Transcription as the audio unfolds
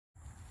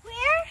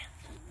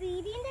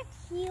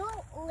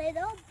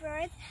little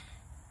birds.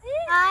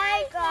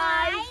 Hi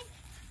guys.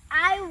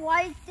 I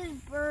like this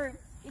bird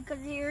because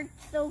they're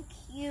so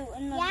cute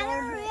and yeah,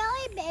 they're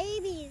really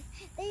babies.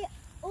 They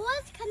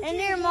always come and to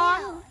their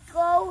mom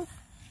goes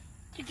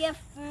to get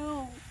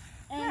food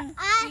and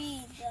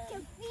feed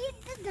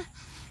them.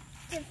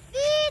 To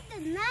feed the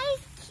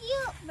nice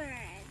cute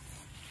birds.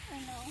 I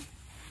know.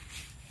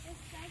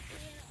 It's so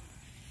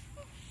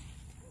cute.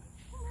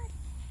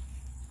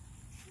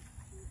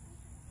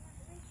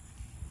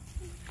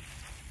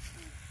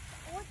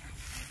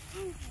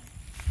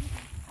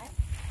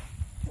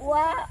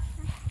 What?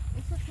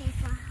 It's okay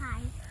for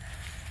high.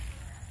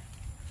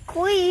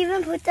 Can we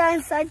even put that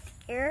inside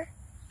the air?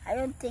 I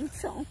don't think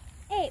so.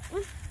 Hey,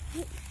 who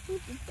did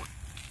that?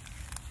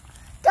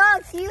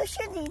 Dogs, you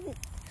should eat it.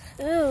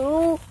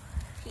 Ooh.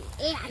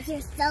 Yeah,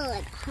 you're still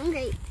like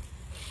hungry.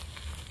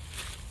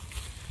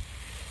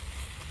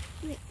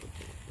 Wait,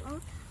 well,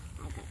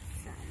 I got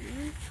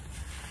some.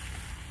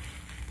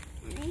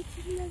 And I need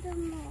a little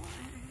more.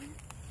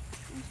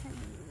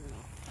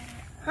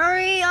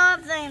 Hurry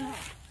up, Zaynah.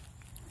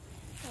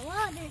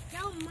 Wow, there's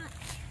so much.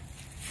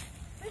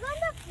 We're going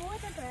to fool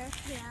the birds,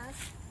 yes.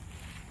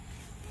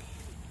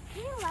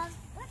 You love,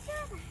 what's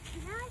your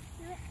nice?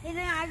 Hey,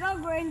 then I gotta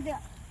bring the.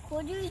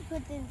 Could you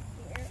put this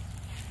here?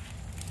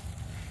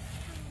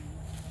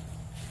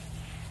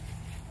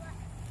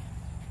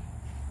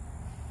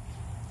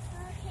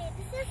 Okay,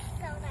 this is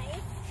so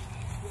nice.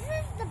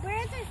 The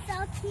birds are so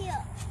cute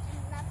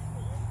and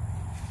lovely.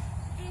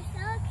 They're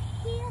so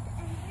cute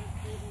and we're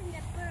feeding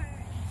the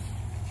birds.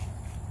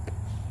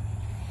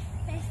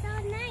 They're so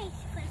nice,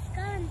 but it's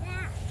going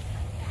back.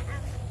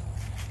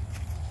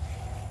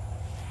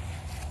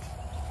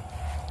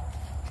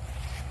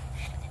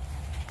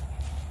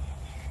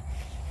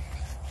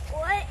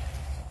 What?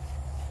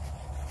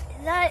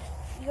 Is that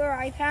your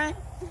iPad?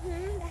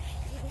 Mm-hmm, that's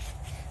cute.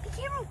 Be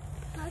careful,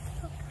 bugs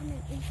will come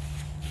in.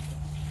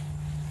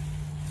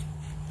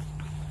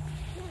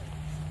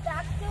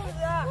 That's still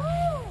there.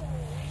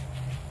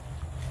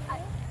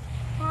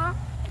 Huh?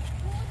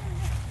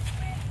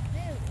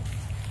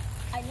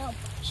 I know, but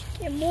you should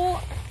get more.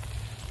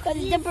 Because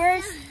the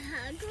birds,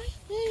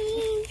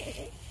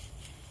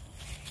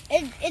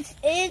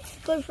 it's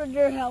good for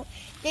their health.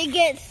 They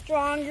get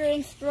stronger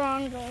and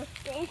stronger.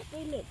 They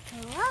make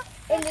tough.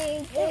 And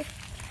they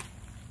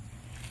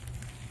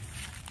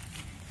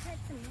Put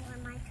some more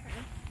on my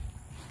turn.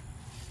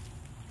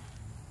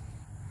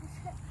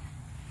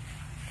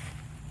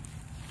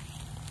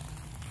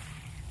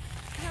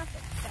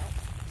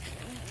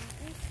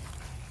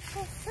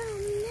 That's so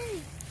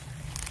nice.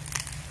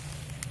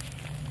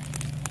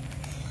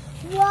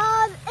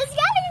 Wow, it's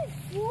getting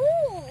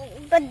full.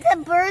 But the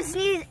birds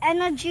need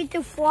energy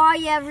to fly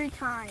every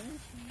time.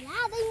 Yeah,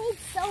 they need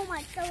so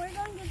much, so we're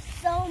going to give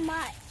so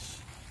much.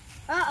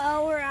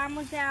 Uh-oh, we're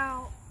almost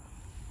out.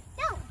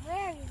 Don't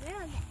worry, we'll get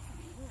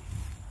some more.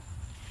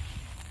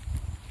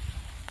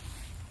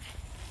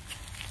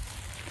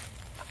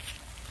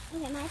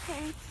 Okay, my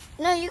turn.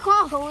 No, you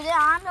can't hold it.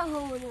 I'm the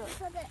holder. Put it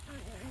on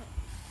your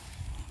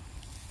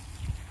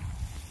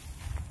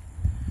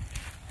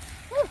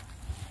head.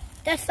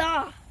 That's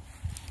all.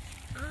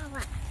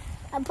 Alright.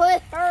 I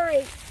put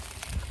hurry.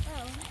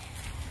 Oh.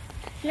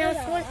 Now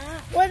Hold on.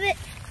 flip it.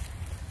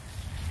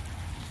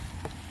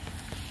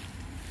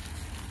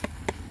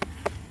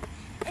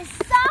 It's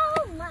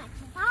so much.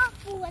 It's all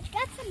full. Let's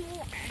get some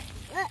more.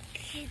 Look,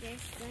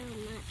 there's so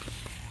much.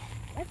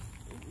 Let's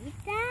eat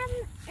them.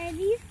 Are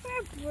these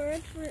for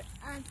birds for us?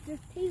 This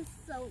tastes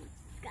so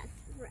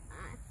disgusting for us.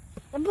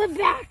 And put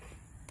back.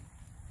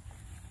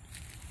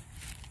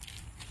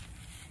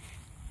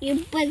 You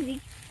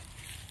busy.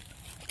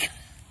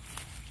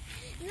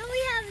 Now we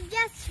have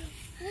just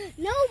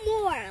no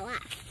more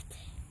left.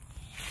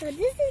 So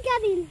this is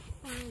getting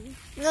fun.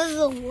 This is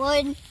a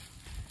wood.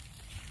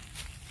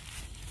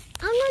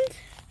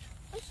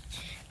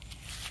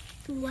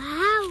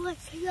 Wow,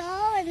 it's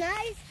so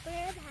nice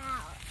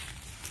birdhouse.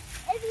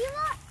 If you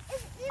want,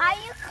 Are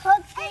you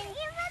cooking? it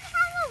even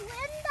has a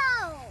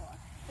window.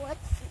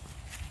 What's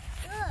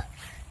Look,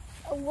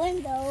 a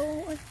window?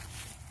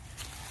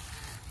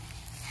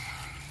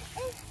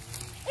 it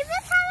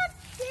even has a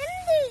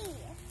chimney.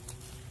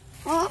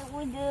 Huh?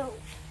 We do.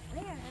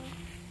 Where?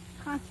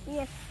 Can't see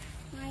it.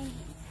 Tiny.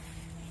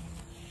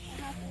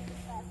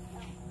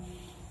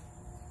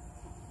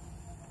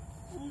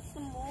 Need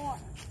some more.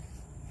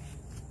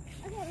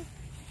 Okay,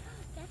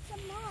 get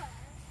some more.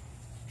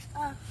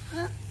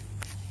 Uh-huh.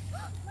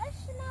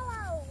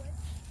 Marshmallows.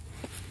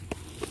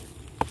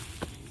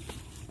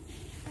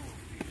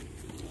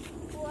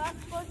 Well, I'm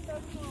supposed to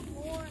put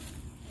more.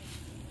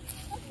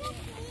 Let's get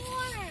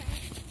more.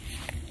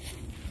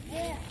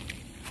 Yeah.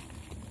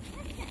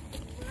 Let's get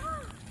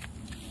more.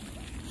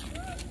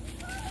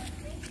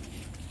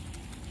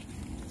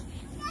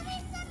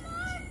 Getting some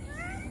more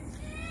bird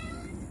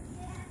food.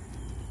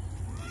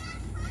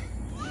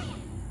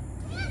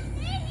 Yeah,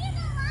 they need a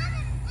lot of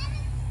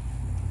energy.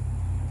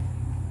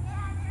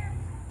 Yeah, they're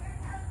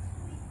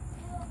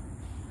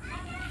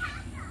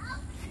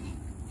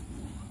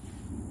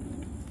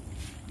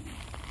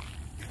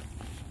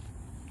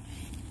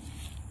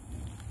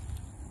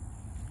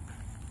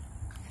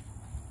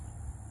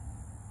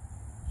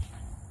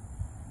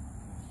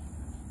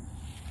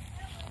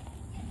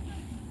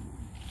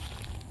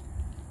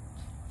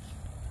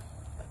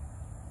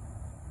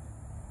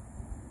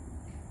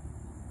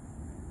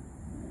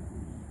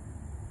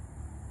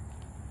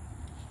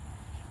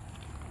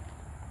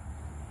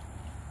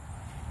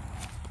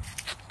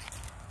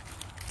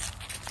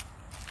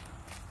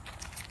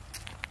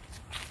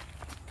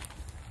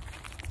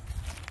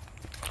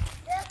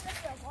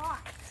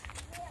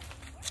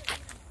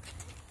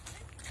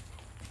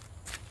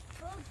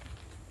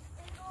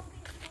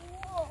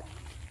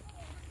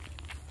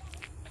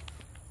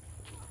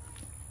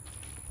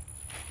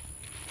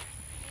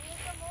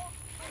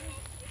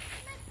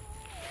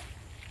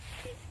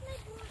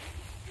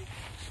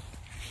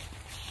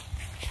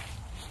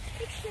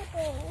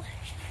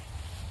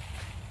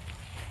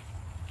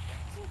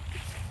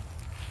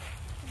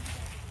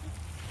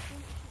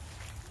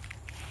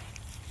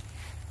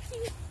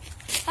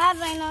Yeah,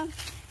 Zaynah.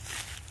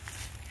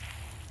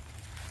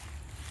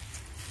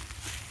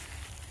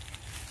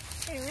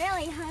 They're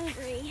really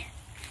hungry.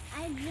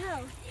 I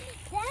know.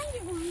 Then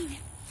you want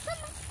so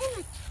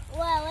much.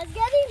 Well, it's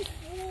getting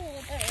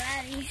food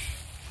already.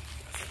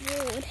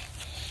 Food.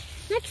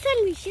 Next time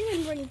we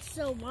shouldn't bring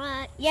so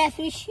much. Yes,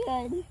 we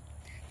should.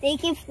 They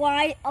can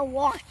fly a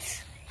lot.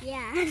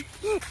 Yeah.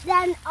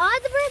 Then all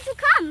the birds will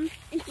come.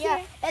 And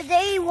Yeah. If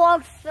they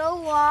walk so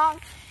long,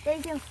 they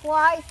can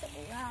fly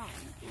around.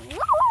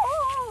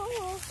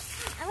 Whoa!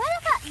 And what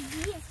about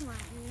these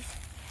ones?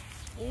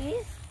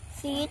 These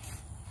seeds.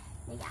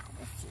 Yeah,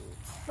 the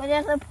seeds. But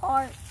there's a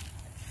part.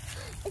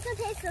 Isn't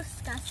it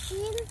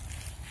disgusting?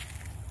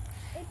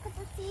 They put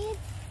the seeds.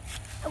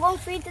 I won't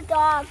feed the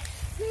dogs.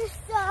 There's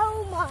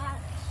so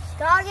much.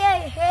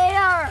 Doggy,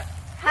 here.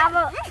 Have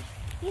a. Hey,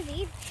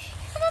 easy.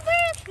 Have a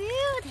bird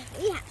food.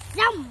 We have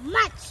so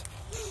much.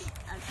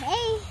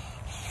 Okay.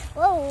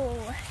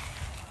 Whoa.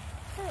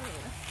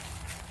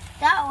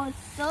 That was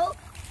so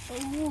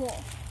cool.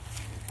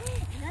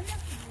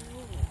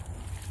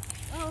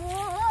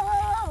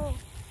 Oh.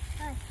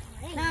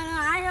 No,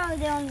 I know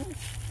they don't.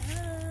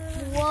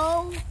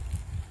 Whoa.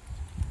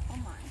 Oh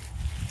my.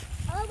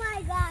 Oh my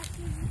gosh,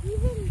 there's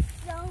even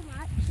so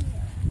much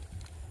here.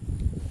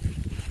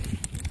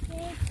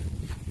 Okay,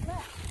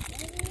 look,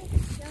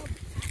 there's so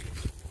much.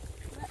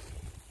 Look,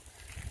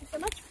 there's so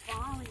much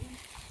falling.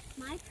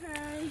 My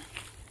turn.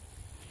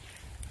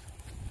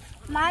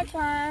 My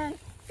turn.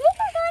 We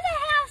are going to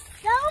have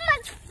so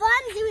much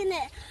fun doing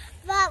it.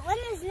 But when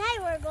it's night,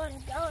 we're going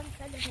to go in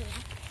front of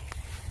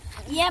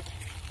it. Yep.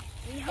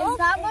 We Is hope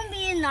that going to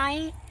be a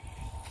night?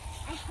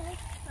 I hope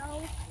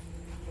so.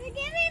 We're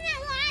giving a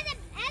lot of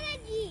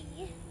energy.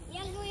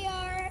 Yes, we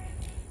are.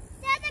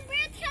 So the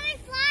birds can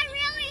fly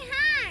really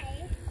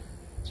high.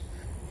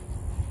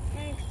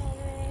 They're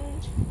coming.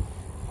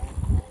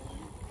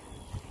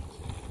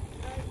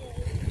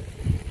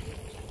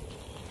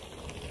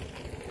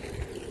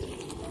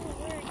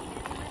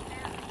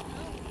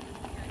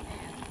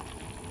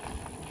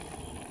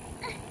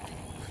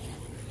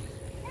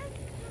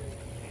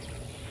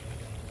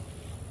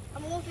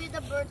 I'm going to feed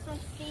the birds some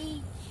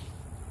seeds.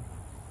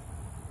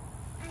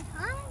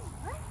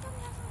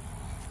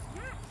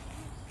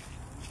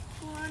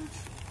 One.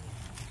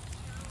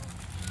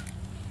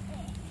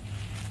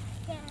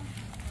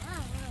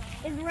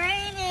 It's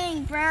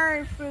raining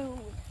bird food.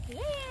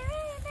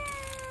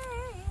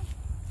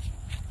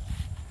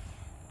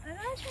 I'm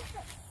going to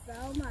put so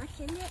much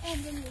in it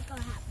and then we're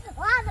going to have a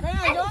lot of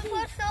Zaynah, don't energy.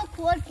 put so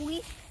quickly.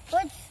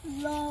 Put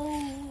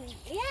slowly.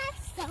 We have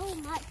so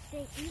much.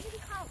 They even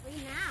can't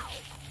win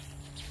out.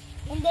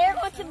 And they're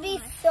going to be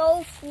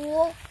so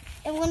full.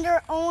 And when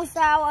they're almost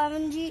out of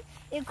energy,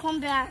 they come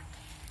back.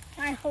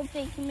 I hope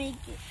they can make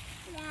it.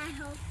 Yeah, I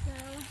hope so.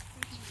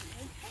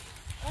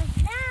 But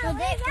now So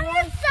they we're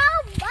getting so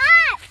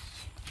much.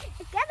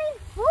 It's getting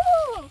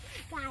full.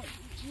 Guys,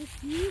 you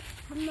see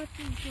how much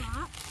we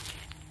dropped?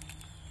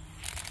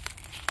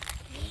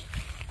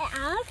 And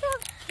I'm also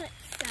put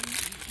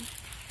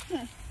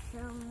some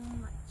so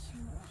much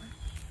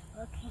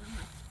more. Okay,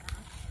 my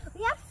God.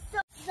 We have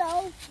so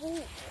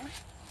full.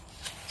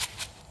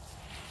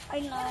 I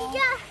know.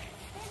 Yeah,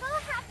 they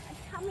don't have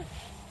a tummy.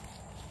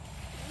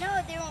 No,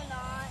 they will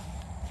not.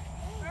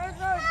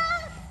 Birds are,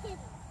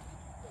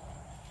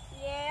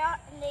 yeah,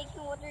 and they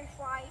can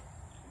butterfly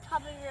on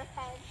top of your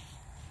head.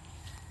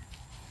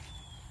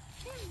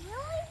 They're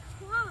really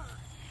strong.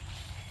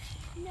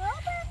 No,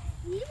 but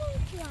even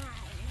fly.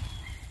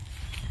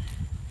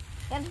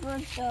 Yes,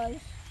 birds does.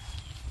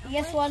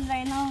 Guess what,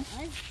 Zaynah?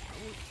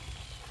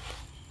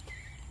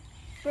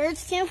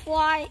 Birds can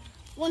fly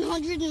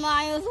 100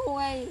 miles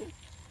away.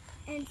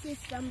 Into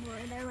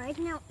somewhere. They're right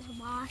now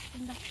lost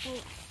in the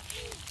forest.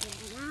 And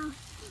now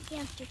we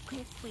have to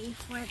quick wait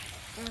for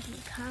them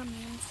to come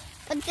in.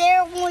 But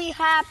they're really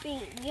happy.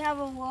 We have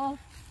a wolf.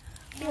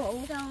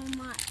 Whoa. So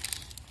much.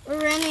 We're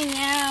running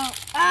out.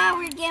 Ah,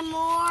 we're getting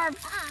more.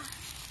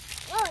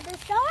 Whoa,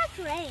 there's so much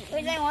rain.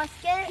 Wait, then let's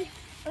get it.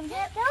 They'll be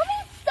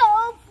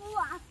so full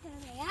after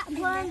that.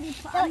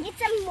 So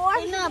it's a more.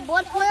 No,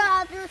 but for the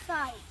other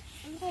side.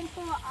 I'm going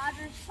for the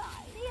other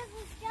side. Because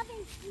it's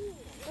getting full.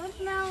 Don't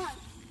now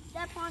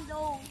step on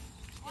those.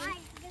 Why?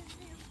 Because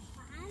they're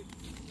fun.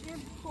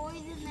 They're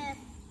poisonous.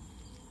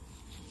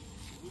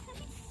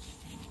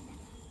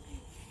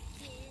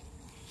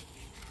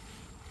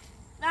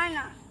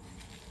 Zaynah,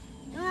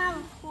 you don't have a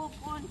full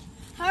punch.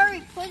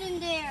 Hurry, put in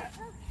there.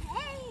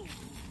 Okay.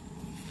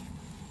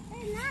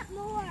 There's not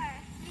more.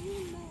 I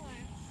need more.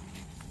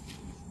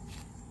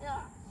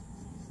 Yeah.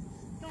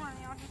 Come on,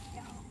 I'll just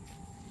go.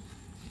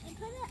 I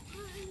put it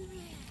on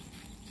there.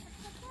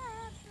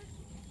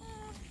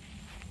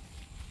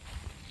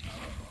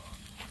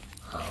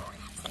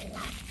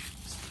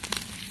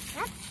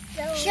 That's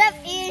so Chef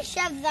is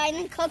Chef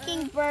Zaynah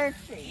cooking bird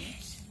food.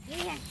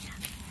 yeah.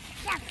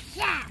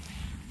 Chef.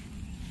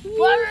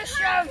 Butter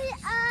chef.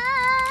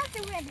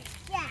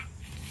 Chef.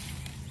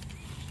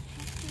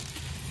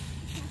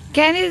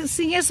 Can you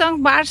sing a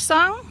song, bird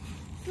song?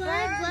 Bird.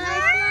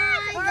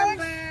 Bird.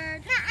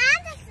 Bird.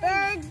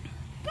 Bird.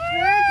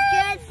 Birds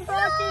get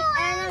protein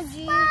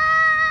energy